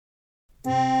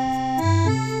Bonjour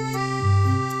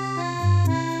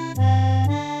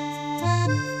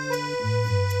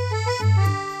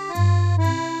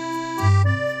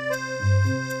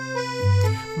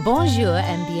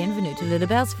and bienvenue to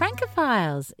Lulabelle's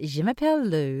Francophiles. Je m'appelle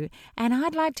Lou, and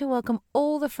I'd like to welcome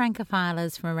all the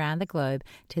Francophilers from around the globe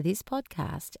to this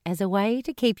podcast as a way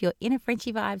to keep your inner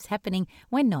Frenchy vibes happening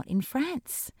when not in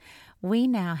France. We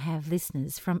now have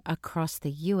listeners from across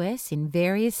the US in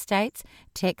various states,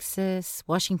 Texas,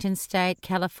 Washington State,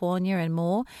 California and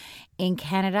more, in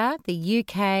Canada, the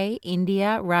UK,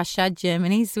 India, Russia,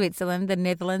 Germany, Switzerland, the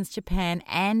Netherlands, Japan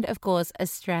and, of course,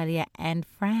 Australia and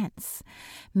France.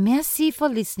 Merci for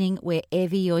listening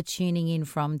wherever you're tuning in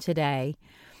from today.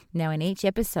 Now, in each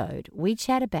episode, we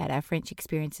chat about our French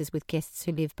experiences with guests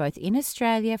who live both in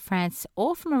Australia, France,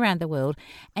 or from around the world,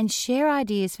 and share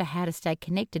ideas for how to stay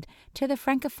connected to the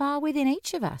Francophile within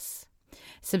each of us.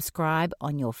 Subscribe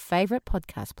on your favourite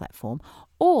podcast platform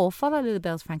or follow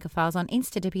Lulabelle's Francophiles on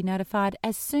Insta to be notified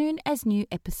as soon as new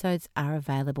episodes are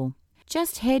available.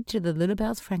 Just head to the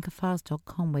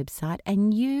lulabellesfrancophiles.com website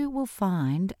and you will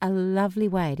find a lovely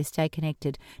way to stay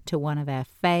connected to one of our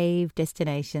fave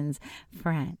destinations,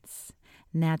 France.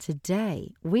 Now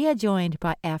today, we are joined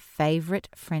by our favourite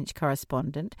French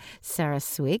correspondent, Sarah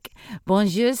Swick.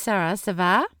 Bonjour Sarah, ça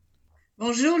va?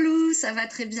 Bonjour Lou, ça va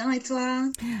très bien et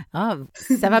toi? Oh,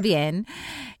 ça va bien.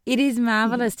 It is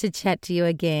marvellous to chat to you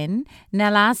again.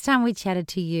 Now, last time we chatted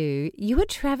to you, you were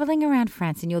travelling around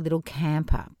France in your little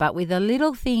camper, but with a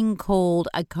little thing called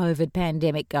a COVID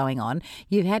pandemic going on,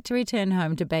 you had to return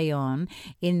home to Bayonne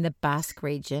in the Basque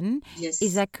region. Yes.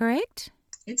 Is that correct?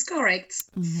 It's correct.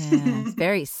 Yeah, it's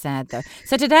very sad though.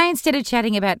 So today, instead of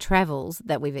chatting about travels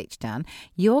that we've each done,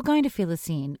 you're going to fill us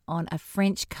in on a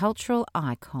French cultural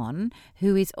icon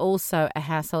who is also a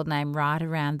household name right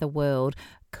around the world,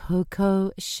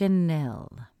 Coco Chanel.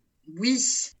 Oui.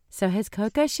 So has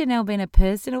Coco Chanel been a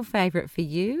personal favourite for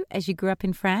you as you grew up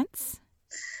in France?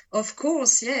 Of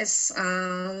course, yes.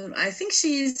 I think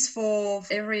she is for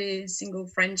every single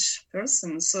French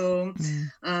person. So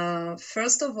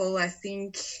first of all, I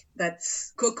think that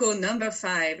Coco number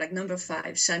 5,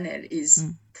 Chanel is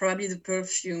probably the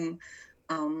perfume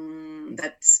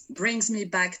that brings me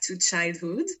back to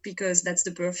childhood, because that's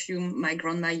the perfume my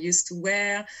grandma used to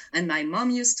wear and my mom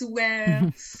used to wear.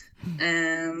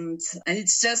 and it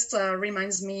just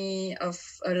reminds me of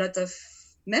a lot of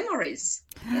memories.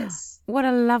 Yes. What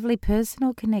a lovely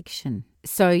personal connection.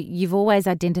 So you've always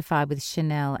identified with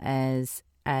Chanel as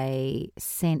a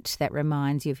scent that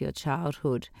reminds you of your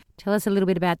childhood. Tell us a little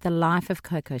bit about the life of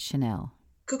Coco Chanel.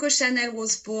 Coco Chanel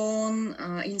was born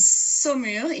in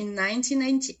Saumur in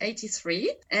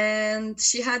 1983, and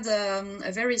she had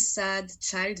a very sad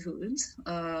childhood.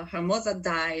 Her mother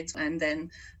died, and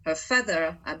then her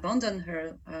father abandoned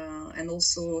her and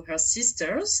also her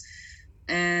sisters,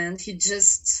 and he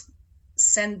just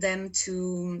sent them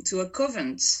to a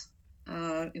convent.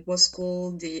 It was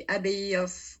called the Abbey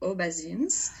of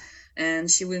Aubazines,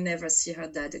 and she will never see her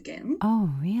dad again.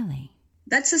 Oh, really?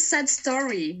 That's a sad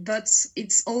story, but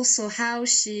it's also how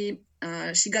she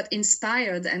got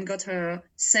inspired and got her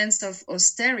sense of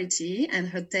austerity and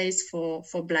her taste for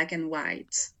black and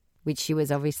white. Which she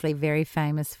was obviously very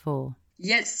famous for.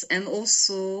 Yes, and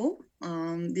also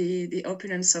the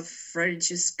opulence of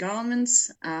religious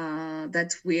garments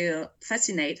that will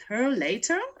fascinate her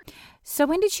later. So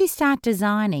when did she start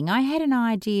designing? I had an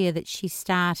idea that she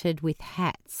started with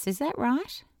hats. Is that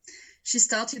right? She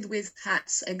started with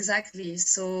hats, exactly.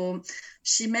 So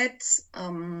she met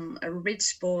a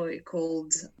rich boy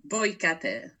called Boy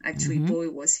Capet. Actually,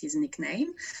 Boy was his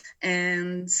nickname.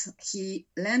 And he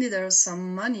lended her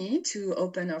some money to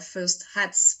open her first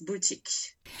hats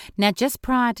boutique. Now, just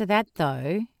prior to that,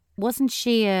 though, wasn't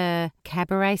she a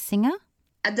cabaret singer?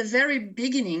 At the very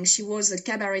beginning, she was a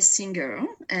cabaret singer,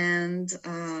 and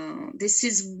this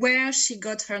is where she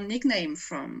got her nickname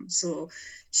from. So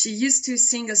she used to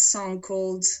sing a song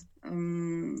called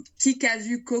Qui a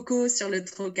vu Coco sur le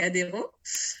Trocadéro,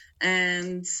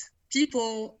 and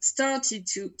people started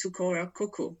to call her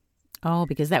Coco. Oh,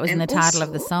 because that was in the title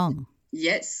of the song.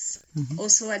 Yes.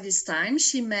 Also at this time,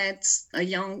 she met a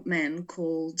young man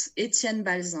called Etienne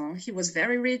Balzan. He was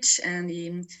very rich, and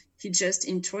he just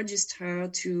introduced her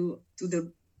to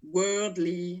the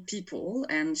worldly people,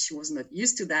 and she was not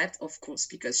used to that, of course,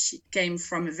 because she came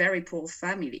from a very poor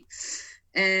family.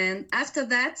 And after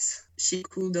that, she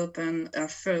could open her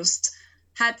first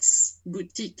hats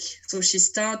boutique. So she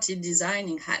started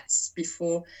designing hats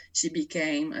before she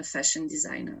became a fashion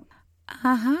designer.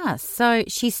 Aha, so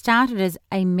she started as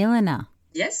a milliner.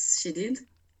 Yes, she did.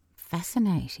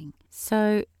 Fascinating.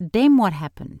 So then what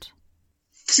happened?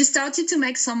 she started to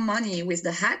make some money with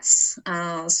the hats.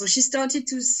 So she started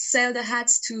to sell the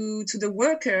hats to the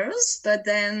workers, but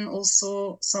then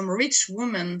also some rich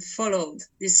women followed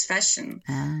this fashion.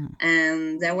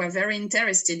 And they were very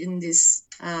interested in this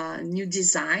new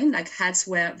design. Like hats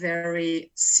were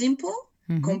very simple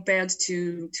compared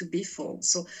to before.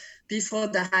 So before,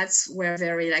 the hats were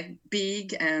very like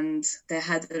big and they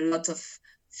had a lot of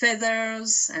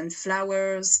feathers and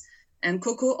flowers. And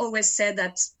Coco always said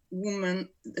that women,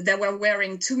 they were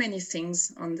wearing too many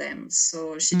things on them.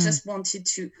 So she just wanted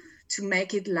to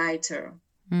make it lighter.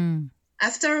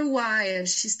 After a while,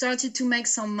 she started to make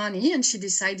some money and she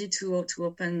decided to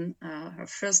open her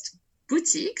first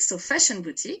boutique, so fashion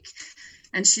boutique.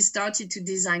 And she started to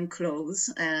design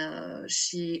clothes.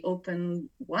 She opened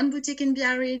one boutique in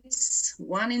Biarritz,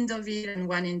 one in Deauville, and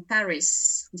one in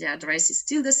Paris. The address is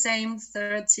still the same,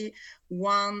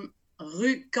 31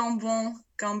 Rue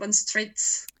Cambon Street.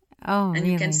 Oh, and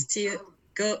really? You can still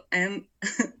go and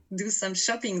do some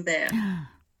shopping there.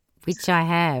 Which I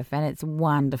have, and it's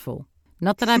wonderful.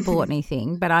 Not that I bought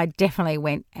anything, but I definitely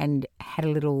went and had a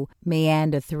little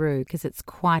meander through because it's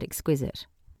quite exquisite.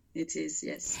 It is,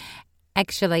 yes.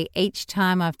 Actually, each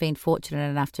time I've been fortunate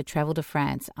enough to travel to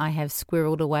France, I have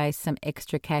squirreled away some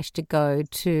extra cash to go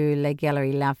to Les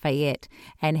Galeries Lafayette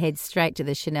and head straight to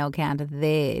the Chanel counter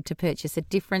there to purchase a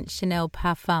different Chanel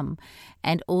parfum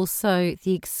and also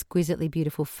the exquisitely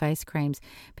beautiful face creams,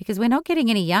 because we're not getting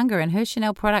any younger and her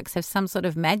Chanel products have some sort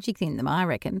of magic in them, I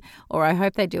reckon, or I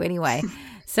hope they do anyway.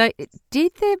 So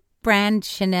did the brand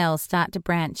Chanel start to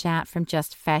branch out from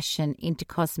just fashion into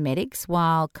cosmetics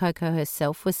while Coco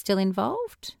herself was still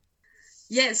involved?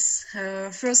 Yes, her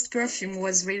first perfume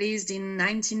was released in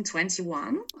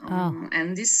 1921.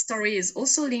 And this story is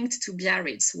also linked to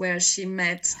Biarritz, where she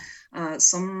met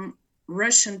some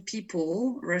Russian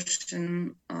people,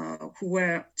 who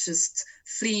were just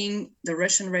fleeing the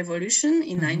Russian Revolution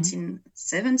in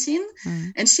 1917.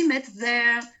 And she met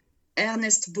there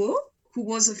Ernest Beau, who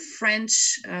was a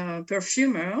French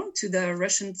perfumer to the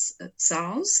Russian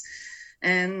Tsars.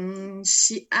 And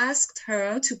she asked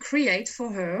her to create for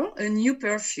her a new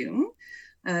perfume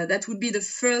that would be the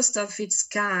first of its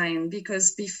kind,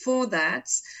 because before that,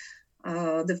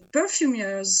 the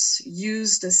perfumers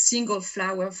used a single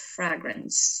flower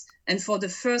fragrance. And for the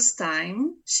first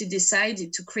time, she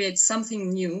decided to create something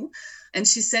new. And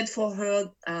she said for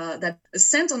her that a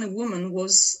scent on a woman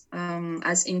was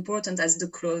as important as the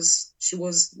clothes she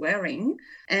was wearing.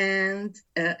 And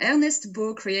Ernest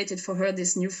Beau created for her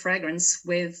this new fragrance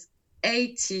with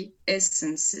 80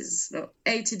 essences, so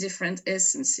 80 different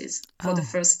essences for the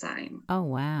first time. Oh,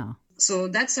 wow. So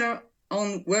that's her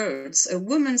own words. A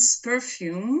woman's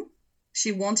perfume.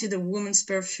 She wanted a woman's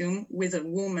perfume with a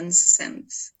woman's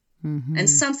scent. And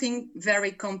something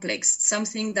very complex,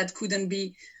 something that couldn't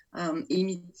be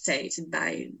imitated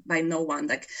by no one.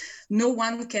 Like no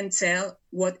one can tell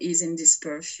what is in this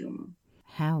perfume.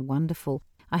 How wonderful.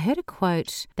 I heard a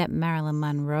quote that Marilyn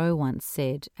Monroe once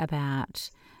said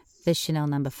about the Chanel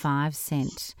No. 5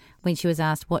 scent when she was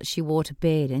asked what she wore to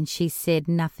bed, and she said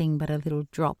nothing but a little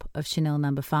drop of Chanel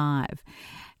No. 5.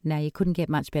 Now, you couldn't get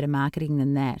much better marketing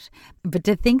than that. But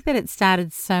to think that it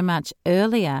started so much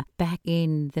earlier, back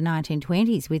in the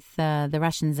 1920s with the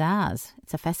Russian Tsars,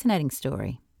 it's a fascinating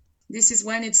story. This is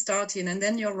when it started. And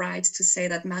then you're right to say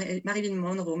that Marilyn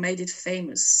Monroe made it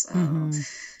famous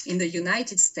in the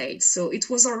United States. So it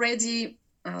was already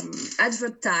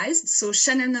advertised. So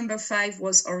Chanel No. 5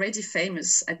 was already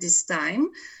famous at this time.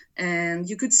 And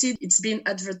you could see it's been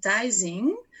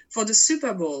advertising for the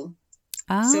Super Bowl.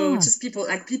 So just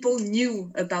people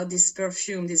knew about this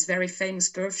perfume, this very famous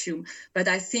perfume. But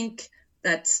I think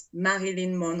that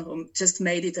Marilyn Monroe just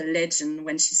made it a legend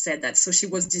when she said that. So she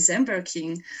was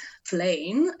disembarking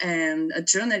plane and a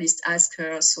journalist asked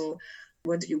her, so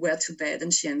what do you wear to bed?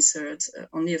 And she answered,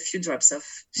 only a few drops of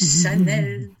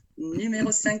Chanel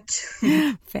numéro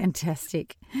 5.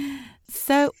 Fantastic.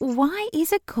 So why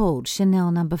is it called Chanel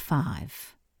No.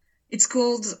 5? It's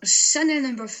called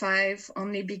Chanel No. 5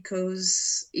 only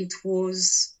because it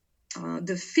was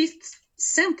the 5th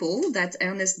sample that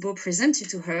Ernest Beau presented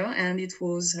to her, and it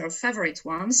was her favorite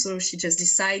one. So she just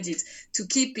decided to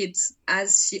keep it,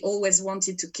 as she always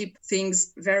wanted to keep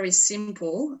things very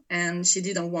simple, and she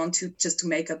didn't want to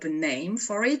make up a name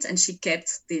for it, and she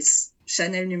kept this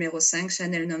Chanel numéro 5,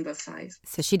 Chanel No. 5.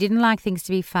 So she didn't like things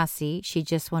to be fussy. She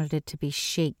just wanted it to be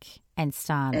chic and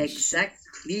stylish.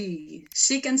 Exactly.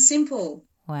 Chic and simple.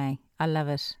 Way. I love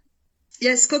it.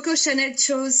 Yes, Coco Chanel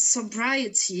chose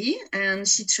sobriety, and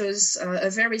she chose a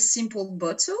very simple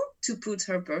bottle to put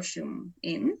her perfume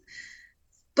in.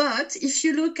 But if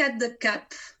you look at the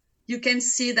cap, you can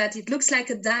see that it looks like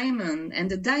a diamond, and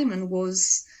the diamond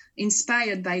was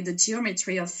inspired by the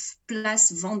geometry of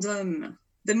Place Vendôme,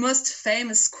 the most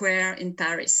famous square in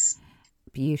Paris.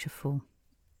 Beautiful.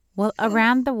 Well,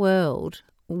 around the world,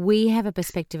 we have a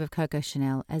perspective of Coco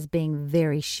Chanel as being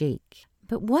very chic.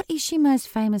 But what is she most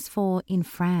famous for in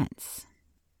France?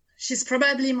 She's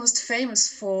probably most famous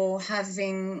for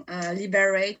having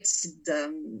liberated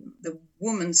the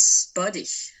woman's body,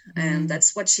 and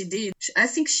that's what she did. I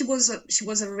think she was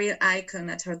a real icon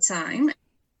at her time,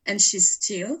 and she's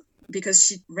still, because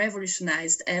she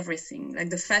revolutionized everything,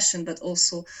 like the fashion, but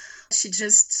also she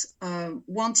just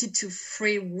wanted to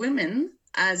free women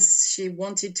as she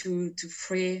wanted to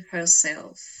free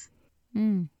herself.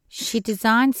 She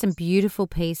designed some beautiful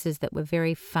pieces that were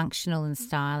very functional and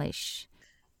stylish.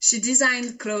 She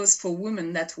designed clothes for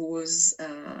women that was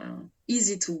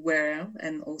easy to wear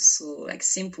and also like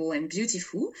simple and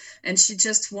beautiful. And she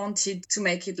just wanted to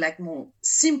make it like more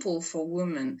simple for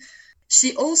women.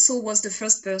 She also was the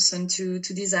first person to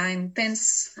design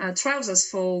pants, trousers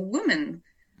for women,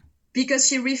 because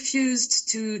she refused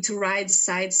to ride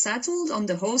side saddled on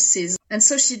the horses. And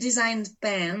so she designed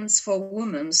pants for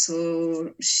women,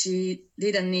 so she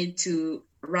didn't need to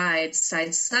ride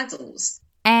side saddles.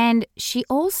 And she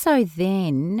also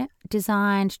then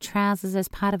designed trousers as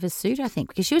part of a suit, I think,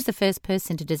 because she was the first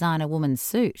person to design a woman's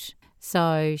suit.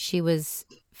 So she was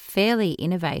fairly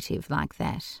innovative like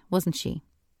that, wasn't she?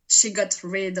 She got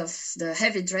rid of the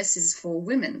heavy dresses for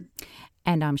women.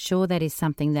 And I'm sure that is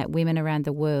something that women around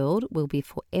the world will be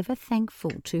forever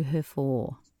thankful to her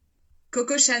for.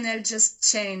 Coco Chanel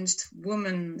just changed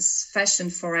women's fashion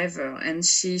forever, and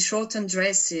she shortened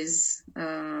dresses.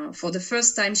 For the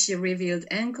first time, she revealed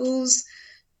ankles,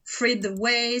 freed the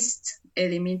waist,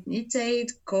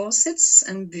 eliminated corsets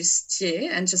and bustier,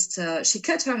 and just she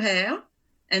cut her hair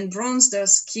and bronzed her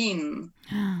skin,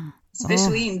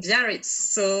 especially in Biarritz.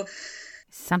 So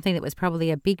something that was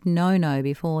probably a big no-no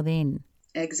before then.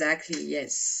 Exactly,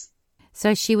 yes.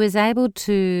 So she was able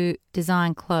to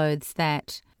design clothes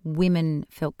that women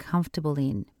felt comfortable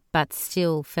in, but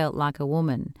still felt like a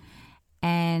woman.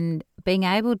 And being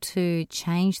able to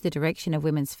change the direction of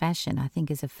women's fashion, I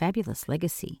think, is a fabulous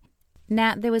legacy.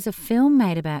 Now, there was a film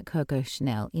made about Coco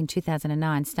Chanel in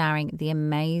 2009 starring the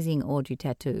amazing Audrey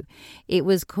Tautou. It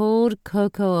was called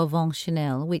Coco Avant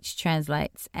Chanel, which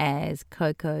translates as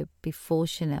Coco Before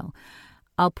Chanel.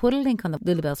 I'll put a link on the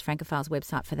Lulabelle's Francophiles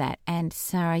website for that. And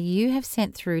Sarah, you have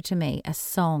sent through to me a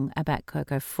song about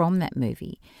Coco from that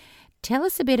movie. Tell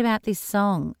us a bit about this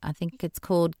song. I think it's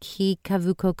called Qui qu'a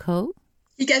vu Coco?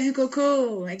 Qui qu'a vu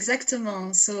Coco,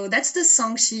 exactement. So that's the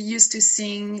song she used to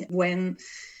sing when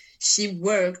she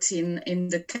worked in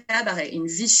the cabaret in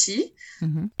Vichy.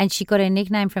 Mm-hmm. And she got her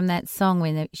nickname from that song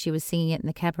when she was singing it in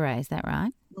the cabaret, is that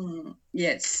right?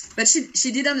 Yes, but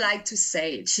she didn't like to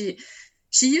say it.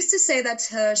 She used to say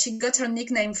that she got her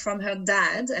nickname from her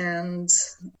dad, and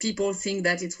people think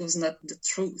that it was not the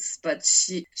truth. But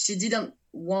she didn't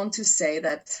want to say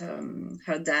that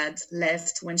her dad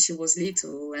left when she was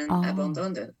little and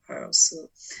abandoned her. So,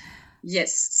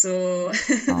 yes. So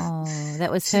that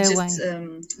was she her just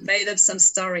way. Made up some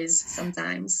stories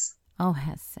sometimes. Oh,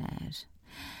 how sad.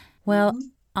 Well,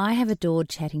 I have adored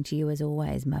chatting to you as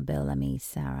always, ma belle amie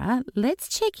Sarah. Let's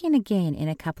check in again in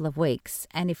a couple of weeks.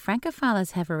 And if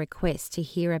Francophiles have a request to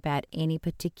hear about any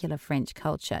particular French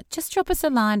culture, just drop us a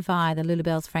line via the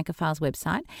Lulabelle's Francophiles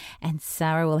website and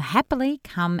Sarah will happily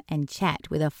come and chat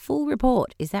with a full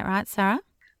report. Is that right, Sarah?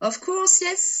 Of course,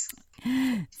 yes.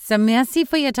 So merci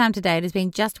for your time today. It has been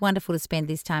just wonderful to spend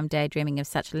this time daydreaming of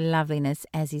such loveliness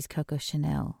as is Coco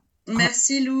Chanel.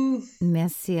 Merci, Lou.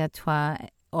 Merci à toi.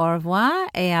 Au revoir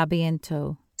et à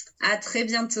bientôt. À très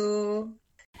bientôt.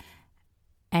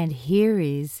 And here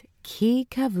is Qui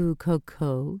qu'a vu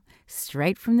Coco,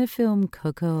 straight from the film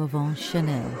Coco Avant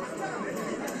Chanel.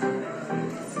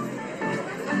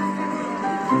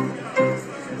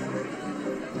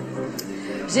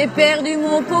 J'ai perdu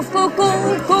mon pauvre Coco,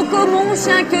 Coco mon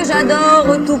chien que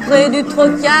j'adore, tout près du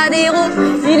Trocadéro.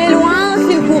 Il est loin,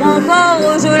 s'il court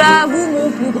encore, je l'avoue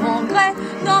mon plus grand gré.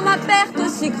 Dans ma perte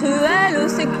si cruelle,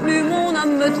 c'est que plus mon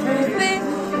âme me trompait,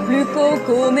 plus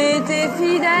Coco m'était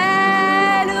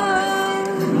fidèle.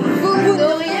 Vous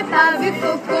n'auriez pas vu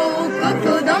Coco,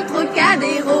 Coco dans le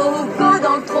Trocadéro, Coco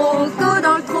dans le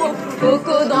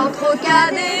Coco dans le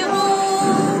Trocadéro.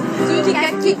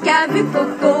 Qui a vu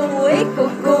Coco, et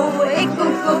Coco, et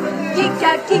Coco, qui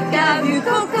a vu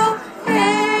Coco,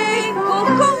 et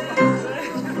Coco.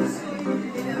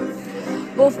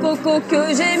 Pauvre Coco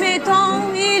que j'aimais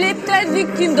tant, il est peut-être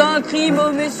victime d'un crime,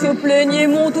 oh messieurs plaignez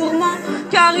mon tourment.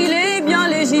 car il est bien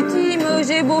légitime.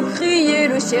 J'ai beau crier,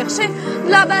 le chercher, de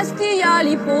la Bastille à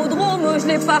l'hippodrome, je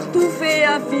l'ai partout fait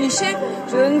afficher.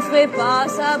 Je ne ferai pas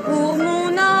ça pour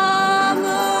mon âme.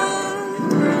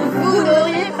 Vous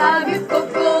n'auriez pas vu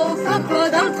Coco, Coco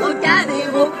dans le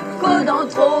Trocadéro, Coco dans le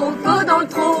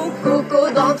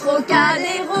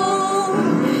Trocadéro.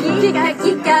 Qui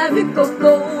a vu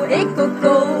Coco, et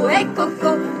Coco,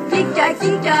 qui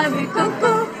a vu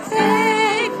Coco,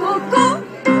 et Coco.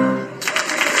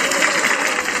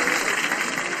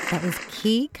 That was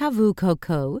Qui a vu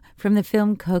Coco from the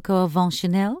film Coco Avant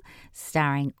Chanel,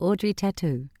 starring Audrey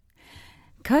Tautou.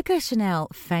 Coco Chanel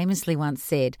famously once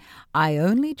said, "I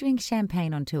only drink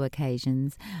champagne on two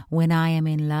occasions, when I am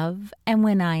in love and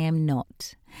when I am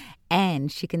not."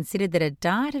 And she considered that a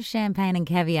diet of champagne and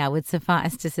caviar would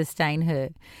suffice to sustain her.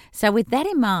 So with that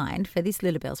in mind, for this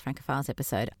Lulabelle's Francophiles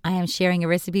episode, I am sharing a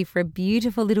recipe for a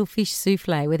beautiful little fish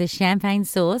souffle with a champagne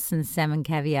sauce and salmon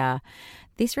caviar.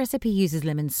 This recipe uses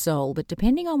lemon sole, but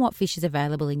depending on what fish is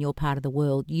available in your part of the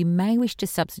world, you may wish to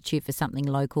substitute for something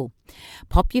local.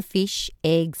 Pop your fish,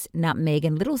 eggs, nutmeg,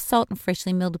 and little salt and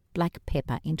freshly milled black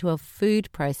pepper into a food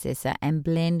processor and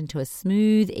blend into a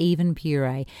smooth, even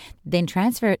puree. Then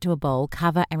transfer it to a bowl,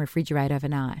 cover and refrigerate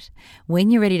overnight. When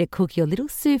you're ready to cook your little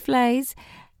soufflés,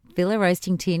 fill a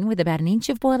roasting tin with about an inch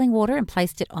of boiling water and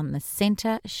place it on the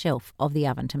centre shelf of the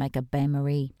oven to make a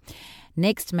bain-marie.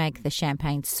 Next, make the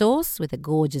champagne sauce with a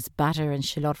gorgeous butter and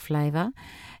shallot flavour.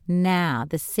 Now,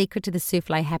 the secret to the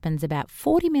souffle happens about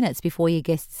 40 minutes before your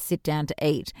guests sit down to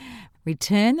eat.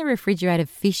 Return the refrigerated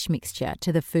fish mixture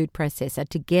to the food processor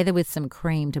together with some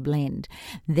cream to blend.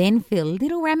 Then fill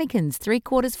little ramekins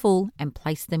 3/4 full and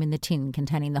place them in the tin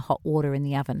containing the hot water in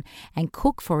the oven and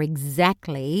cook for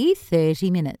exactly 30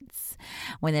 minutes.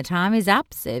 When the time is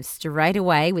up, serve straight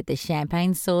away with the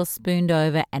champagne sauce spooned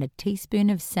over and a teaspoon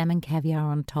of salmon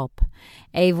caviar on top.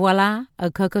 Et voila,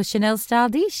 a Coco Chanel style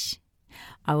dish.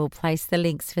 I will place the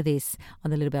links for this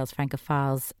on the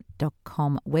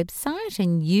littlebellsfrancophiles.com website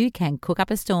and you can cook up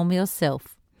a storm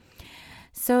yourself.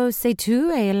 So, c'est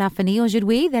tout et la fin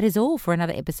aujourd'hui. That is all for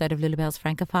another episode of Lulabelle's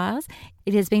Francophiles.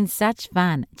 It has been such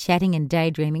fun chatting and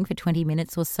daydreaming for 20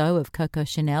 minutes or so of Coco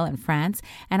Chanel and France,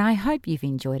 and I hope you've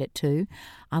enjoyed it too.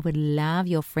 I would love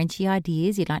your Frenchy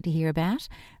ideas you'd like to hear about.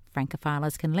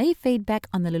 Francophilers can leave feedback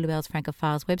on the Lulabelle's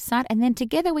Francophiles website, and then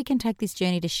together we can take this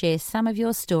journey to share some of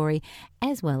your story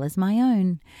as well as my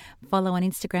own. Follow on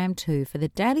Instagram too for the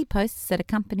daily posts that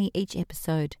accompany each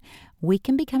episode. We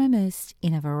can become immersed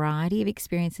in a variety of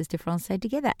experiences de français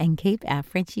together and keep our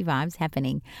Frenchy vibes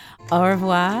happening. Au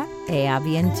revoir et à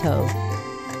bientôt.